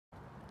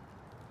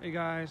Hey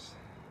guys,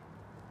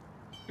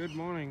 good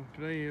morning.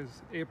 Today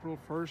is April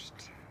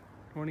 1st,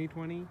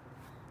 2020,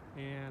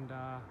 and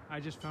I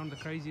just found the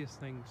craziest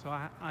thing. So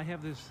I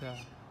have this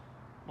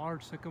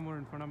large sycamore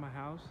in front of my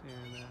house,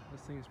 and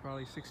this thing is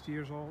probably 60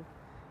 years old.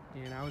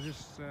 And I was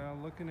just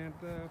looking at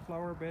the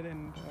flower bed,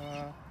 and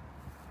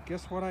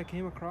guess what I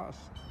came across?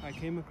 I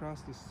came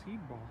across this seed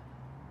ball,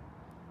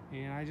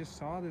 and I just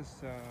saw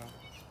this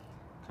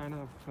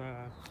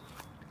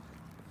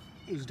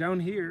it was down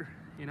here,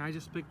 and I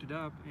just picked it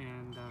up,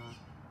 and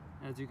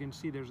as you can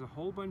see, there's a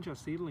whole bunch of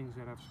seedlings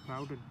that have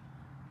sprouted.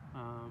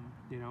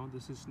 You know,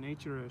 this is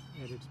nature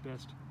at its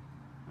best.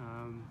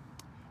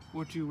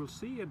 What you will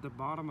see at the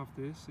bottom of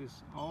this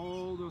is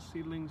all those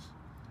seedlings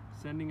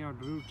sending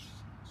out roots.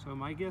 So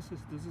my guess is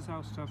this is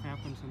how stuff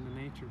happens in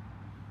the nature,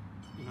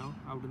 you know,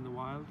 out in the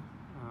wild,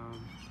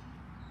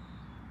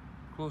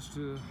 close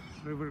to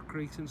river,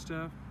 creeks and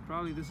stuff.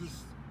 Probably this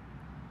is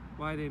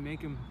why they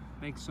make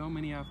so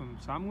many of them.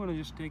 So I'm going to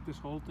just take this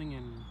whole thing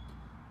and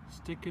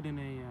stick it in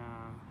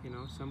a you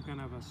know, some kind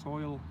of a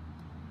soil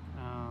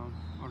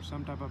or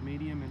some type of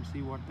medium and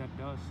see what that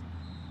does,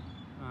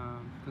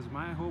 because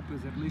my hope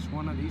is at least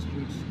one of these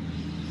roots,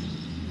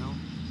 you know,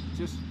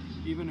 just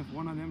even if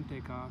one of them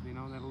take off, you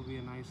know, that'll be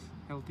a nice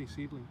healthy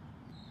seedling.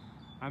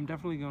 I'm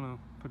definitely gonna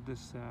put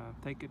this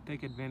take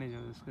advantage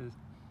of this, because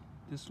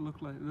this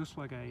looks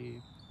like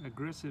a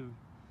aggressive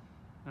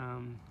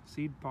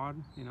seed pod,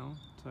 you know,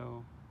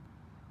 so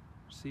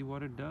see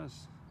what it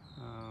does.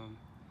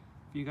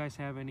 If you guys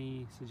have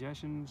any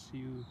suggestions,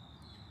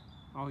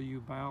 all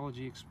you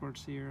biology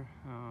experts here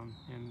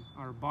and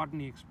our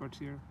botany experts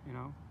here, you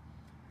know,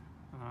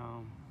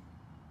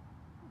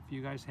 if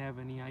you guys have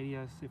any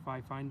ideas, if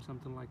I find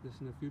something like this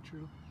in the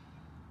future,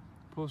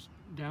 post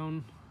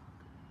down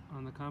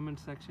on the comment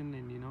section,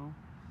 and you know,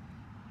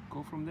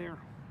 go from there.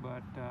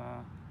 But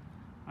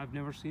I've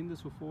never seen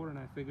this before, and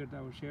I figured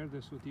I would share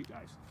this with you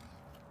guys.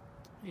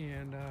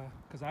 And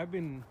because I've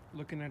been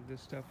looking at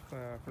this stuff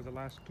for the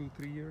last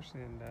 2-3 years,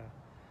 and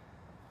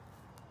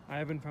I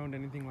haven't found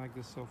anything like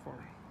this so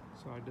far,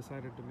 so I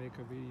decided to make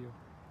a video.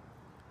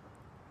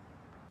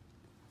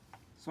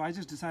 So I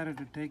just decided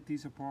to take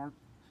these apart,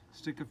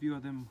 stick a few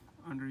of them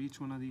under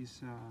each one of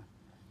these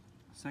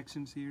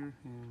sections here,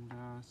 and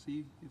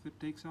see if it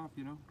takes off,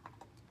 you know.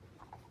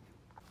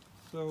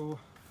 So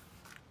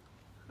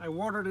I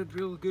watered it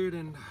real good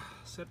and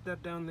set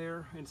that down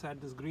there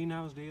inside this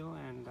greenhouse deal,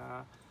 and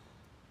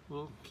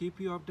we'll keep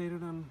you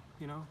updated on,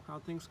 you know, how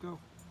things go.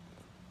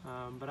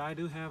 But I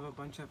do have a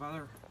bunch of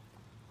other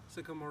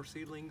sycamore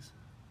seedlings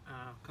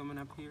coming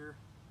up here,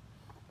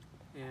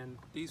 and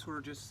these were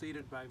just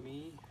seeded by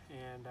me,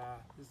 and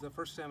this is the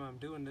first time I'm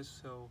doing this,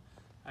 so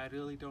I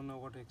really don't know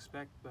what to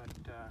expect, but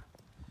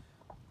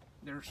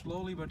they're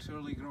slowly but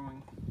surely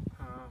growing.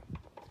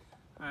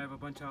 I have a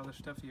bunch of other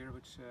stuff here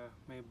which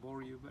may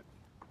bore you, but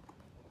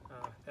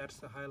that's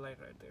the highlight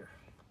right there.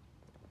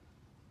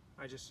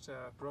 I just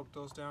broke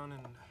those down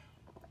and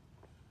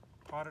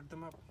potted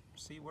them up,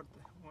 see what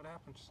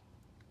happens.